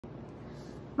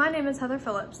My name is Heather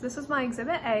Phillips. This is my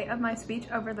Exhibit A of my speech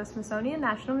over the Smithsonian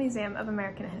National Museum of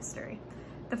American History.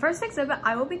 The first exhibit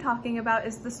I will be talking about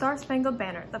is the Star-Spangled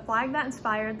Banner, the flag that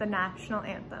inspired the national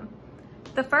anthem.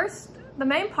 The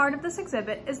main part of this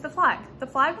exhibit is the flag. The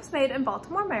flag was made in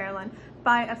Baltimore, Maryland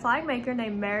by a flag maker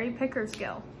named Mary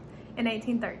Pickersgill in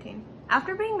 1813.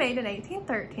 After being made in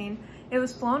 1813, it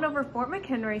was flown over Fort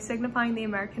McHenry, signifying the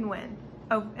American win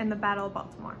in the Battle of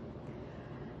Baltimore.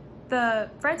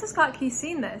 Francis Scott Key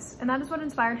seen this, and that is what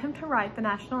inspired him to write the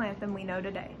national anthem we know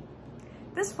today.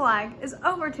 This flag is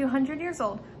over 200 years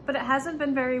old, but it hasn't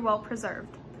been very well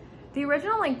preserved. The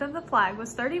original length of the flag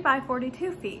was 30 by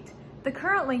 42 feet. The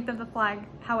current length of the flag,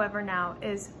 however, now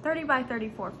is 30 by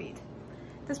 34 feet.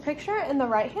 This picture in the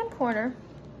right-hand corner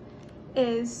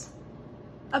is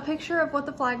a picture of what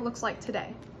the flag looks like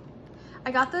today.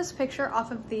 I got this picture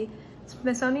off of the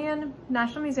Smithsonian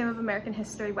National Museum of American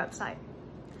History website.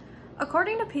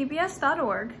 According to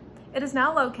PBS.org, it is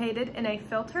now located in a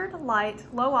filtered, light,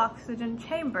 low-oxygen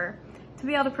chamber to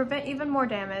be able to prevent even more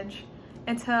damage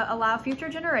and to allow future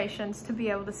generations to be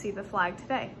able to see the flag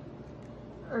today,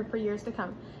 or for years to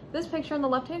come. This picture in the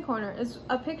left-hand corner is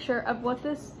a picture of what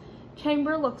this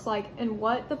chamber looks like and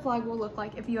what the flag will look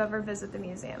like if you ever visit the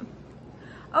museum.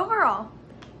 Overall,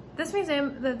 this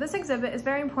exhibit is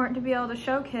very important to be able to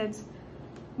show kids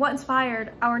what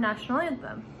inspired our national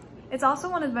anthem. It's also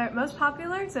one of the most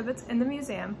popular exhibits in the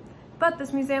museum, but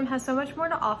this museum has so much more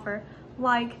to offer,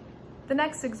 like the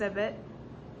next exhibit,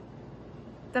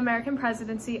 The American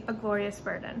Presidency, A Glorious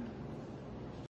Burden.